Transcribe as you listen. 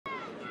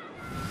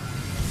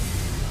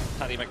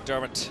Paddy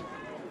McDermott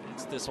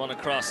gets this one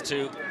across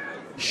to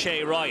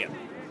Shay Ryan.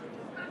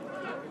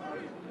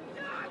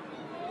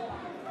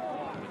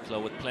 Wicklow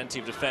with plenty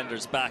of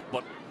defenders back,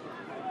 but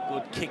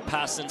good kick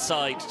pass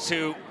inside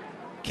to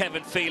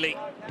Kevin Feely.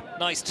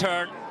 Nice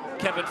turn,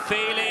 Kevin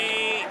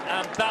Feely,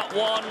 and that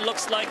one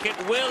looks like it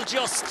will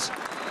just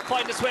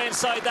find its way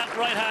inside that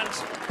right-hand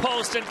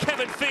post, and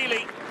Kevin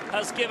Feely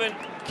has given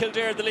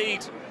Kildare the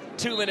lead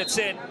 2 minutes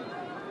in.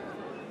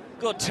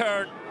 Good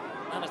turn,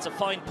 and it's a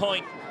fine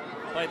point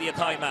by the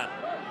Athy man.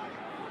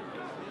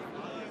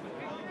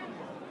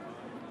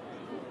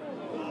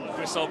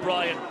 Chris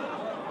O'Brien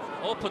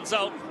opens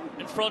out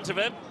in front of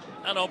him,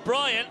 and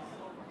O'Brien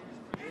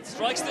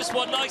strikes this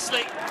one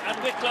nicely,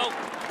 and Wicklow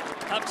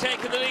have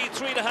taken the lead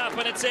 3.5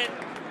 minutes in.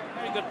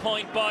 Very good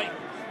point by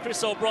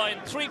Chris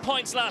O'Brien. 3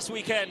 points last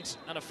weekend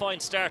and a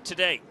fine start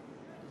today.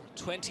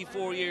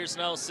 24 years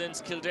now since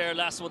Kildare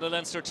last won the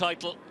Leinster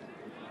title.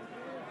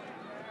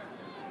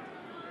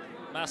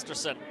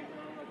 Masterson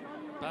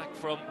back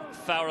from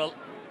Farrell.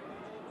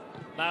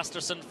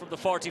 Masterson from the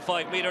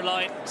 45-metre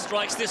line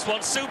strikes this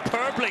one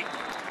superbly.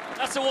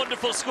 That's a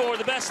wonderful score,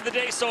 the best of the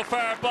day so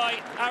far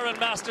by Aaron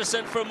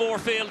Masterson from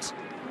Moorfield.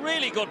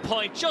 Really good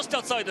point, just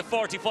outside the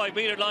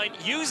 45-metre line,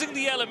 using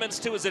the elements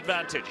to his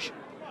advantage.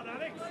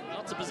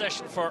 Lots of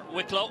possession for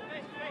Wicklow.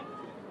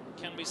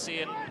 Can we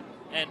see an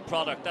end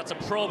product? That's a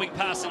probing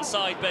pass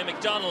inside by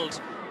McDonald.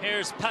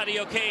 Here's Paddy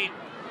O'Kane.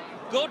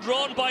 Good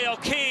run by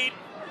O'Kane,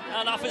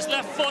 and off his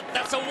left foot,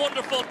 that's a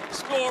wonderful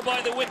score by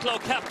the Wicklow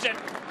captain.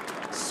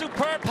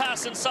 Superb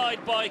pass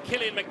inside by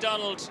Killian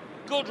MacDonald.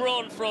 Good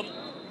run from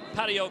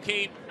Paddy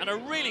O'Kane, and a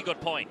really good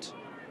point.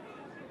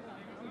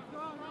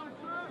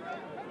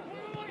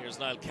 Here's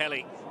Niall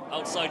Kelly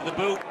outside the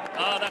boot.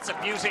 Ah, that's a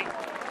beauty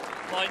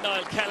by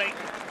Niall Kelly.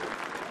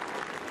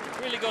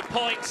 Really good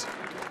point.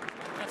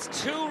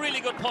 That's 2 really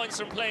good points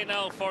from play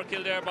now for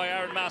Kildare by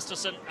Aaron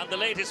Masterson, and the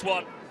latest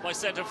one by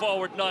centre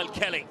forward Niall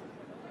Kelly.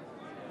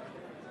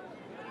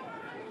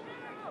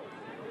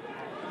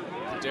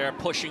 Kildare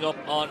pushing up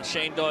on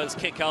Shane Doyle's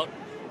kick out.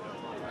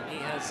 He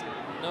has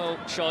no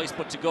choice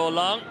but to go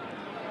long.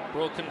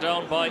 Broken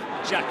down by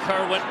Jack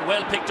Kerwin,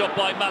 well picked up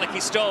by Malachy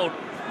Stone.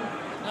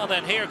 Now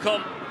then, here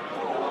come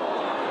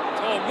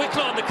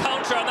Wicklow on the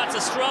counter, and that's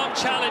a strong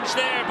challenge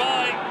there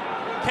by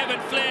Kevin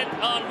Flynn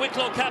on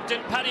Wicklow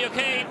captain Paddy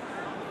O'Kane.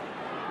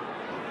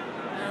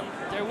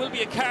 And there will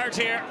be a card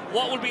here.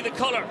 What will be the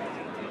colour?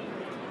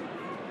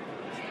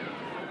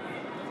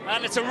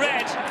 And it's a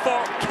red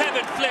for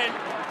Kevin Flynn.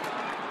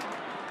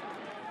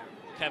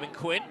 Kevin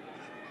Quinn.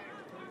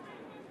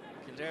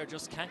 Kildare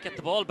just can't get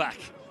the ball back.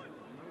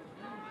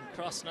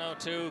 Cross now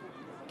to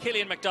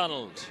Killian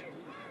MacDonald.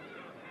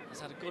 He's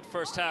had a good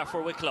first half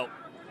for Wicklow.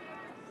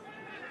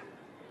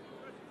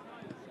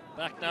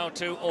 Back now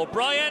to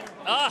O'Brien.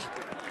 Ah,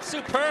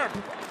 superb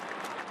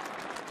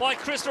by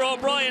Christopher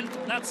O'Brien.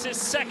 That's his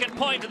 2nd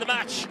point of the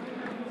match.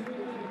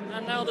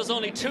 And now there's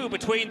only 2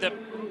 between them.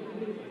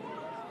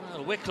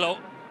 Well, Wicklow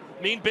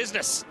mean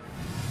business.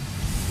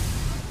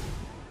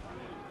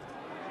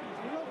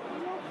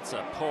 It's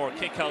a poor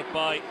kick out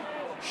by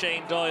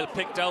Shane Doyle,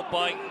 picked out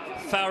by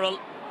Farrell.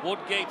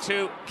 Woodgate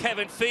to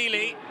Kevin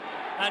Feely,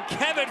 and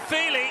Kevin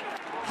Feely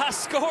has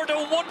scored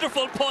a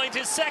wonderful point,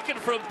 his 2nd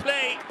from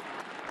play.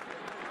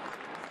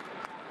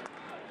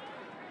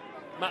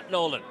 Matt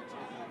Nolan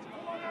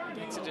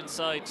gets it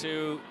inside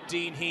to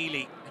Dean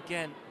Healy.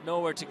 Again,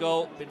 nowhere to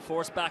go, been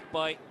forced back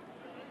by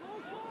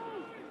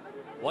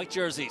white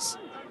jerseys.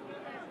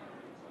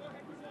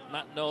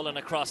 Matt Nolan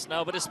across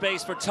now, but a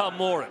space for Tom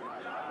Moran.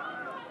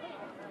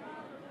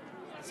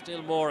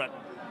 Still Moran.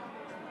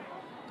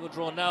 Good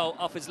run now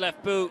off his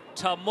left boot.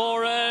 Tom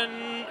Moran,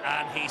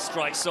 and he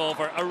strikes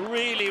over. A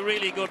really,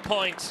 really good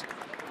point.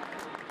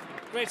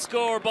 Great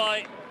score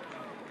by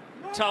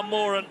Tom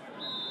Moran,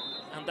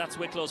 and that's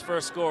Wicklow's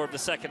first score of the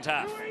 2nd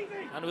half.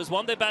 And it was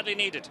one they badly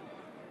needed.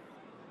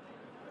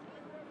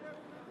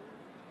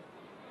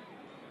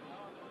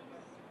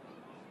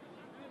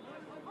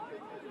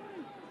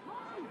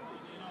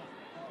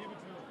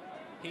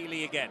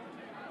 Healy again.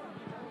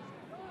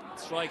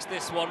 Strikes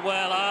this one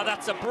well. Ah,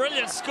 that's a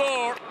brilliant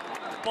score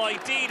by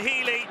Dean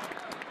Healy.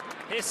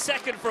 His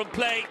 2nd from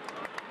play.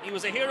 He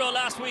was a hero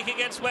last week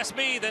against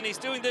Westmeath, and he's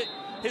doing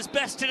his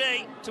best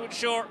today to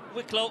ensure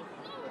Wicklow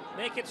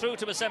make it through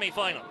to a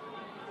semi-final.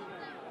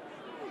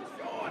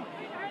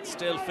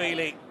 Still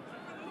Feely.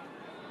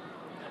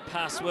 The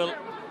pass will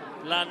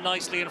land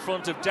nicely in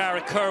front of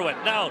Derek Kerwin.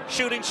 Now,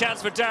 shooting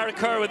chance for Derek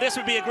Kerwin. This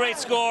would be a great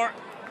score.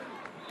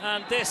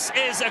 And this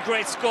is a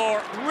great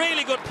score.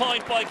 Really good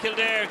point by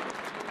Kildare.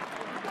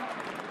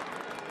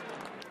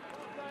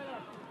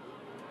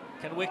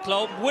 Can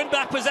Wicklow win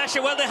back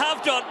possession? Well, they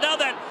have done. Now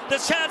then, the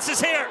chance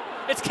is here.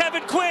 It's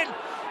Kevin Quinn.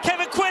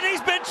 Kevin Quinn,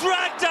 he's been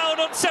dragged down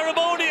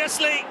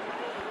unceremoniously.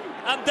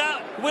 And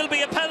that will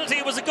be a penalty.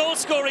 It was a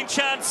goal-scoring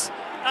chance.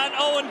 And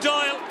Eoin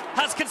Doyle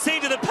has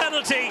conceded a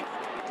penalty.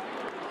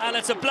 And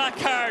it's a black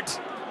card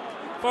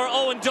for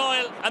Eoin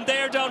Doyle. And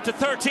they're down to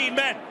 13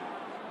 men.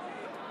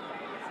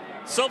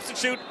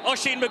 Substitute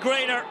Oisin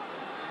McGraynor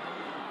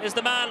is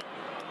the man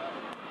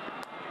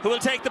who will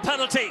take the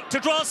penalty to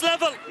draw us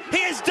level. He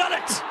has done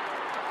it!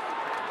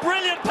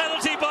 Brilliant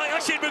penalty by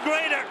Oisin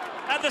McGraynor,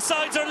 and the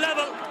sides are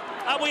level,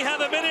 and we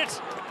have a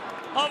minute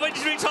of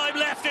injury time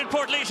left in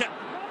Portlaoise.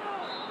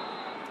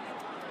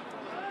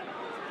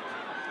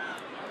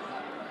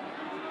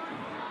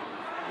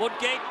 One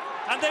game,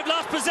 and they've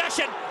lost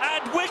possession,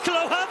 and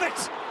Wicklow have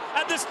it,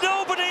 and there's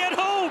nobody at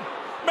home.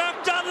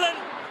 Mark Donlan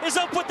is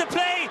up with the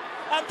play,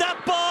 and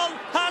that ball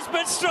has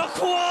been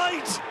struck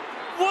wide.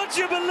 Would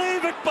you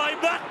believe it, by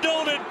Matt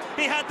Nolan?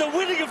 He had the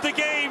winning of the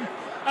game,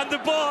 and the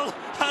ball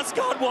has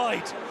gone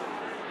wide.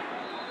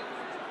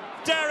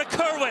 Dara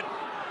Kerwin,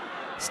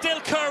 still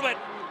Kerwin,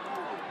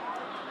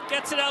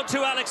 gets it out to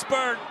Alex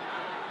Byrne.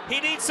 He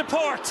needs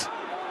support.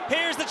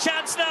 Here's the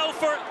chance now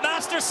for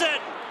Masterson,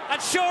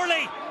 and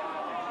surely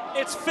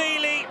it's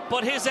Feely,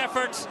 but his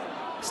effort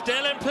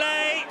still in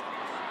play.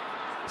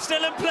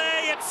 Still in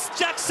play, it's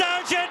Jack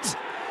Sargent,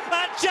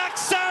 and Jack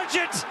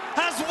Sargent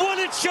has won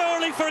it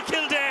surely for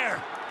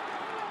Kildare.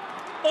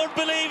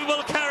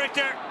 Unbelievable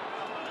character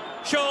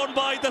shown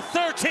by the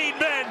 13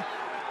 men,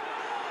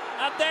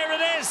 and there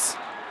it is.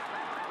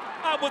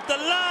 And with the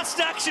last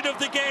action of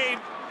the game,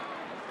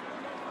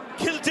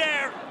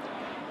 Kildare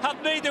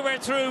have made their way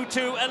through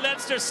to a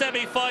Leinster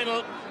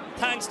semi-final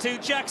thanks to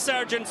Jack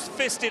Sargent's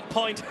fisted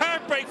point.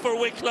 Heartbreak for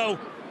Wicklow.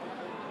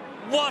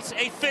 What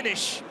a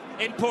finish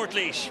in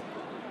Portlaoise.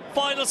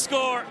 Final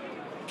score,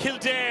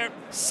 Kildare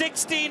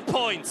 16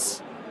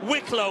 points,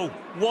 Wicklow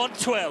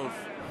 112.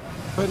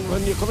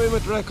 When you come in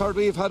with the record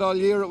we've had all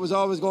year, it was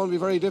always going to be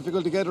very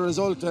difficult to get a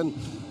result,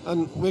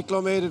 and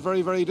Wicklow made it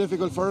very, very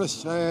difficult for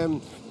us.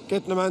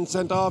 Getting a man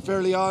sent off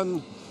early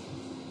on,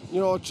 you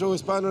know, threw a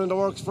spanner in the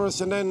works for us,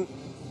 and then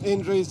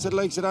injuries to the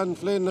likes of Kevin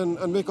Flynn and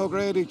Mick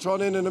O'Grady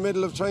thrown in the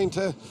middle of trying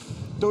to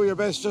do your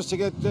best just to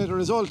get a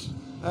result.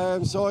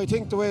 So I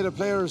think the way the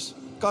players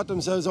got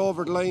themselves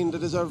over the line, they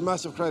deserve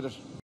massive credit.